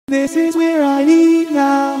This is where I need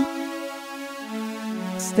now,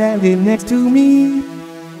 standing next to me.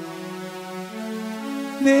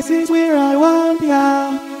 This is where I want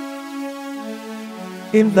ya,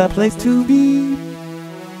 in the place to be.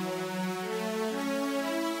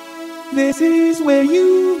 This is where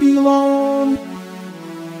you belong,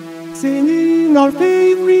 singing our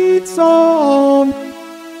favorite song.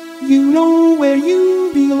 You know where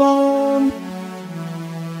you belong,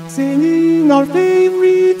 singing our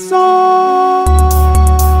favorite song.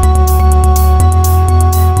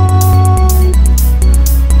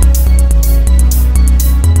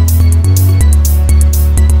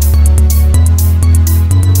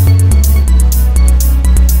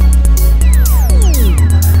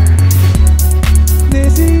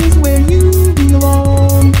 This is where you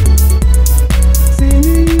belong,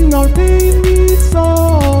 singing our favorite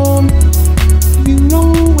song. You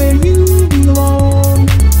know where you belong,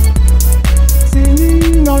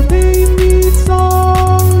 singing our favorite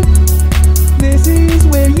song. This is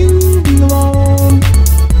where you belong,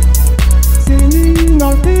 singing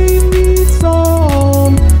our favorite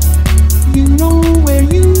song. You know where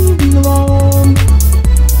you belong,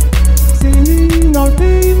 singing our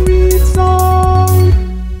favorite song.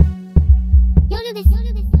 夜です。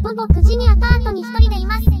午後9時にアパートに一人でい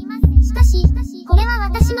ます。しかし、これは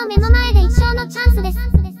私の目の前で一生のチャンスです。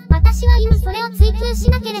私は今それを追求し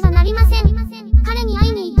なければなりません。彼に会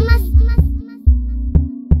いに行きます。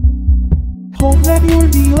Hope that you're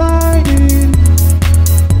delighted,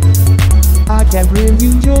 I can bring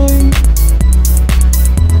you joy.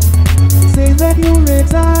 Say that you're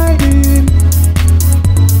excited,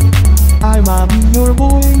 I might be your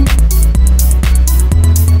boy.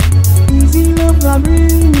 Easy love I'm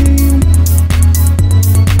bringing,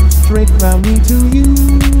 straight from me to you.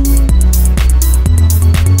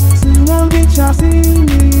 Soon I'll get ya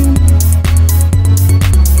singing,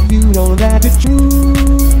 you know that it's true.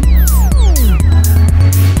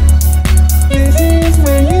 This is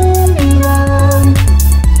where you belong,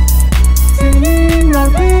 singing our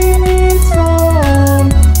favorite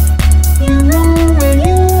song. You know where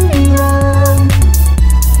you belong,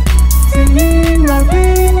 singing our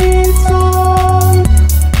favorite song.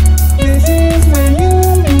 This is where you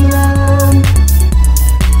belong,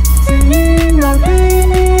 singing our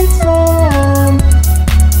favorite song.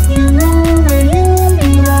 You know where you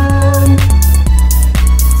belong,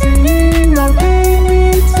 singing our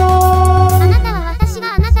favorite song. あなたは私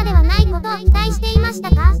があなたではないことを期待していました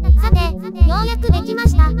か？さて、ようやくできま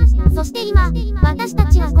した。そして今、私た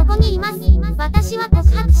ちはここにいます。私は告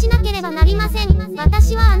白しなければなりません。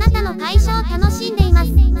私はあなたの会社を楽しんでいま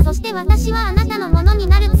す。そして私はあなたのものに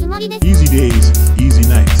なるつもりです。 Easy days, easy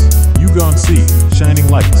nights. You gon' see shining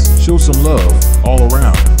lights. Show some love all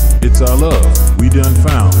around. It's our love we done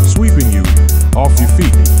found. Sweeping you off your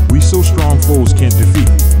feet. We so strong foes can't defeat.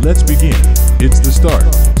 Let's begin. It's the start.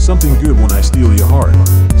 Something good when I steal your heart.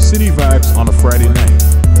 City vibes on a Friday night.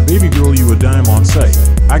 Baby girl, you a dime on sight.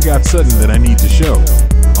 I got something that I need to show.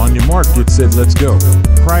 On your mark, get set, let's go.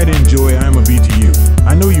 Pride and joy, I'ma be to you.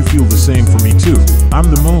 I know you feel the same for me too. I'm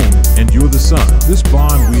the moon, and you're the sun. This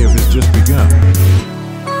bond we have is